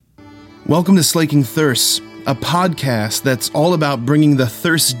Welcome to Slaking Thirsts, a podcast that's all about bringing the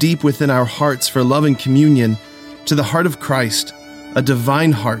thirst deep within our hearts for love and communion to the heart of Christ, a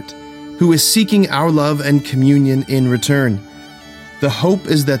divine heart, who is seeking our love and communion in return. The hope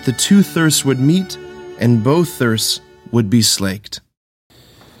is that the two thirsts would meet and both thirsts would be slaked.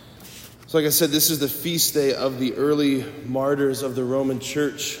 So like I said, this is the feast day of the early martyrs of the Roman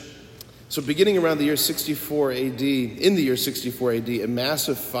Church. So beginning around the year 64 AD, in the year 64 AD, a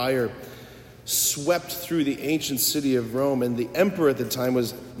massive fire swept through the ancient city of Rome, and the emperor at the time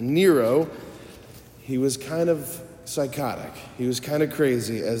was Nero. He was kind of psychotic. He was kind of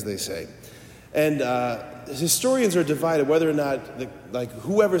crazy, as they say. And historians are divided whether or not,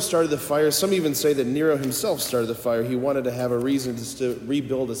 whoever started the fire. Some even say that Nero himself started the fire. He wanted to have a reason to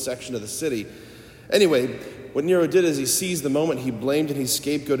rebuild a section of the city. Anyway, what Nero did is he seized the moment, he blamed and he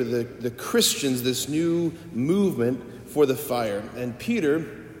scapegoated the Christians, this new movement for the fire. And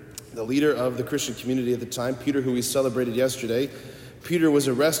Peter, the leader of the Christian community at the time, Peter, who we celebrated yesterday, Peter was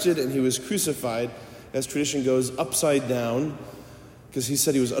arrested and he was crucified, as tradition goes, upside down, because he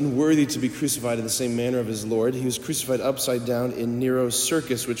said he was unworthy to be crucified in the same manner of his Lord. He was crucified upside down in Nero's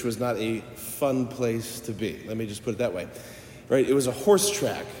circus, which was not a fun place to be. Let me just put it that way. Right? It was a horse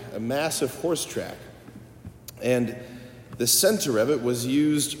track, a massive horse track. And the center of it was it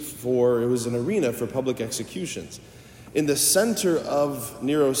was an arena for public executions. In the center of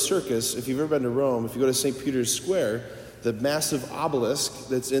Nero's circus, if you've ever been to Rome, if you go to St. Peter's Square, the massive obelisk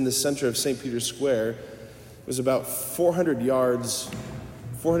that's in the center of St. Peter's Square was about 400 yards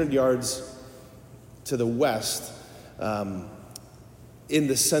to the west in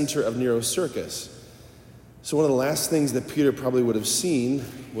the center of Nero's circus. So one of the last things that Peter probably would have seen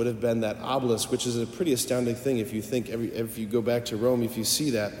would have been that obelisk, which is a pretty astounding thing if you think, if you go back to Rome, if you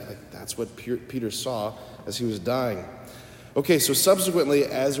see that, that's what Peter saw as he was dying. Okay, so subsequently,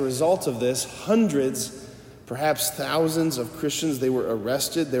 as a result of this, hundreds, perhaps thousands of Christians, they were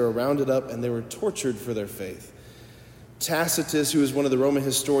arrested, they were rounded up, and they were tortured for their faith. Tacitus, who is one of the Roman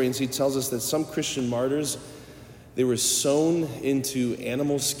historians, he tells us that some Christian martyrs, they were sewn into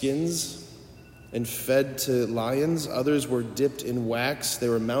animal skins and fed to lions. Others were dipped in wax. They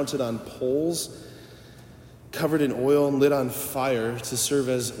were mounted on poles, covered in oil and lit on fire to serve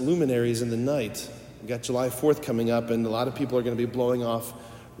as luminaries in the night. We've got July 4th coming up, and a lot of people are going to be blowing off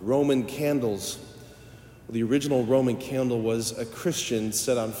Roman candles. The original Roman candle was a Christian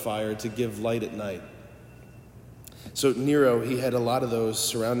set on fire to give light at night. So Nero, he had a lot of those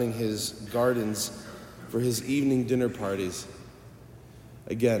surrounding his gardens for his evening dinner parties.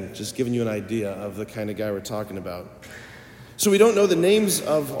 Again, just giving you an idea of the kind of guy we're talking about. So we don't know the names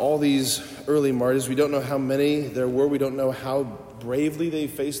of all these early martyrs. We don't know how many there were. We don't know how bravely they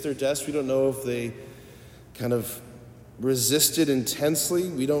faced their deaths. We don't know if they kind of resisted intensely.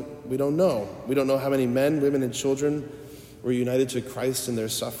 We don't know. We don't know how many men, women, and children were united to Christ in their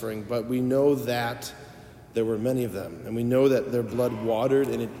suffering, but we know that there were many of them, and we know that their blood watered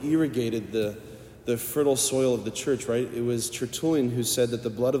and it irrigated the fertile soil of the church, right? It was Tertullian who said that the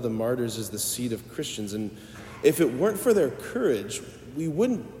blood of the martyrs is the seed of Christians, and if it weren't for their courage, we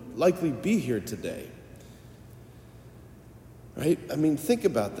wouldn't likely be here today. Right? I mean, think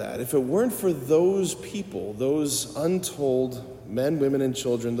about that. If it weren't for those people, those untold men, women, and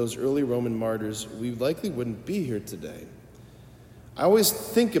children, those early Roman martyrs, we likely wouldn't be here today. I always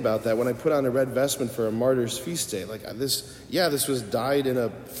think about that when I put on a red vestment for a martyr's feast day. This was dyed in a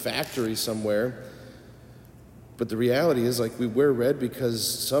factory somewhere. But the reality is, we wear red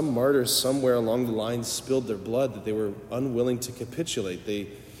because some martyrs somewhere along the line spilled their blood, that they were unwilling to capitulate. They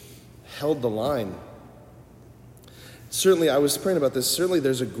held the line. Certainly, I was praying about this. Certainly,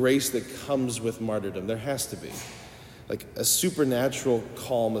 there's a grace that comes with martyrdom. There has to be. A supernatural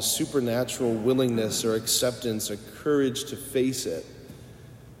calm, a supernatural willingness or acceptance, a courage to face it.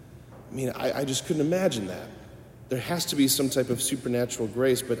 I mean, I just couldn't imagine that. There has to be some type of supernatural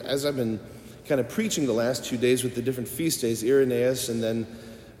grace. But as I've been kind of preaching the last 2 days with the different feast days, Irenaeus and then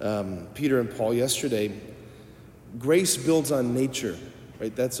Peter and Paul yesterday, grace builds on nature.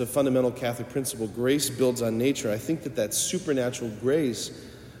 Right? That's a fundamental Catholic principle. Grace builds on nature. I think that supernatural grace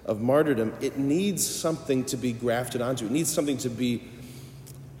of martyrdom, it needs something to be grafted onto. It needs something to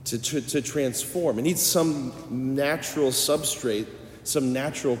transform. It needs some natural substrate, some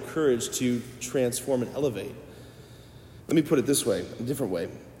natural courage to transform and elevate. Let me put it this way, a different way.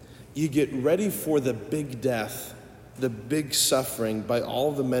 You get ready for the big death, the big suffering by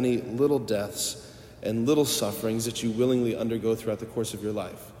all the many little deaths and little sufferings that you willingly undergo throughout the course of your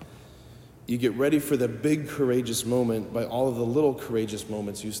life. You get ready for the big courageous moment by all of the little courageous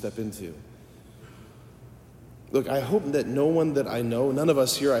moments you step into. Look, I hope that no one that I know, none of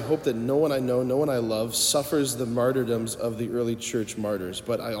us here, I hope that no one I know, no one I love, suffers the martyrdoms of the early church martyrs.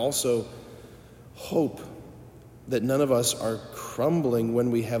 But I also hope that none of us are crumbling when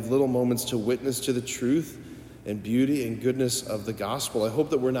we have little moments to witness to the truth and beauty and goodness of the gospel. I hope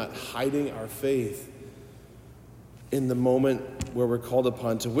that we're not hiding our faith in the moment where we're called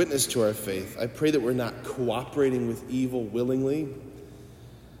upon to witness to our faith. I pray that we're not cooperating with evil willingly.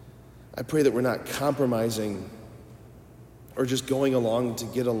 I pray that we're not compromising or just going along to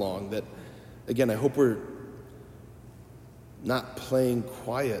get along. That, again, I hope we're not playing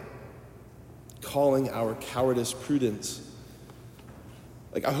quiet, calling our cowardice prudence.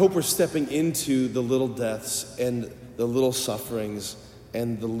 Like, I hope we're stepping into the little deaths and the little sufferings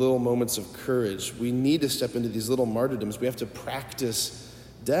and the little moments of courage. We need to step into these little martyrdoms. We have to practice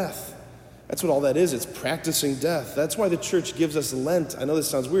death. That's what all that is. It's practicing death. That's why the church gives us Lent. I know this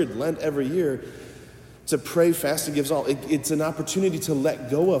sounds weird, Lent every year. To pray, fast, and gives all. It's an opportunity to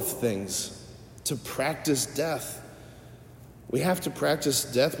let go of things, to practice death. We have to practice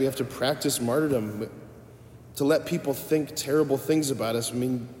death. We have to practice martyrdom, to let people think terrible things about us.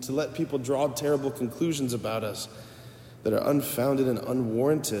 To let people draw terrible conclusions about us that are unfounded and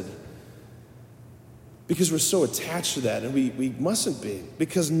unwarranted. Because we're so attached to that, and we mustn't be.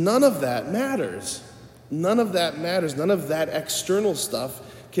 Because none of that matters. None of that matters. None of that external stuff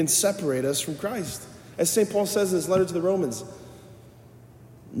can separate us from Christ. As St. Paul says in his letter to the Romans,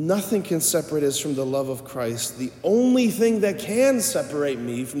 nothing can separate us from the love of Christ. The only thing that can separate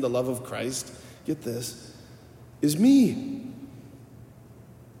me from the love of Christ, get this, is me.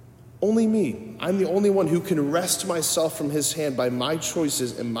 Only me. I'm the only one who can wrest myself from his hand by my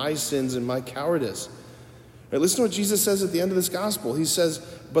choices and my sins and my cowardice. Right, listen to what Jesus says at the end of this gospel. He says,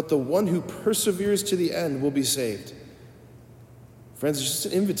 but the one who perseveres to the end will be saved. Friends, it's just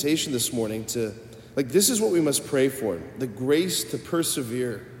an invitation this morning to, this is what we must pray for. The grace to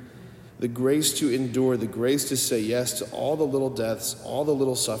persevere, the grace to endure, the grace to say yes to all the little deaths, all the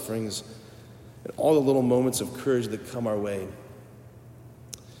little sufferings, and all the little moments of courage that come our way.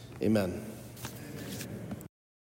 Amen.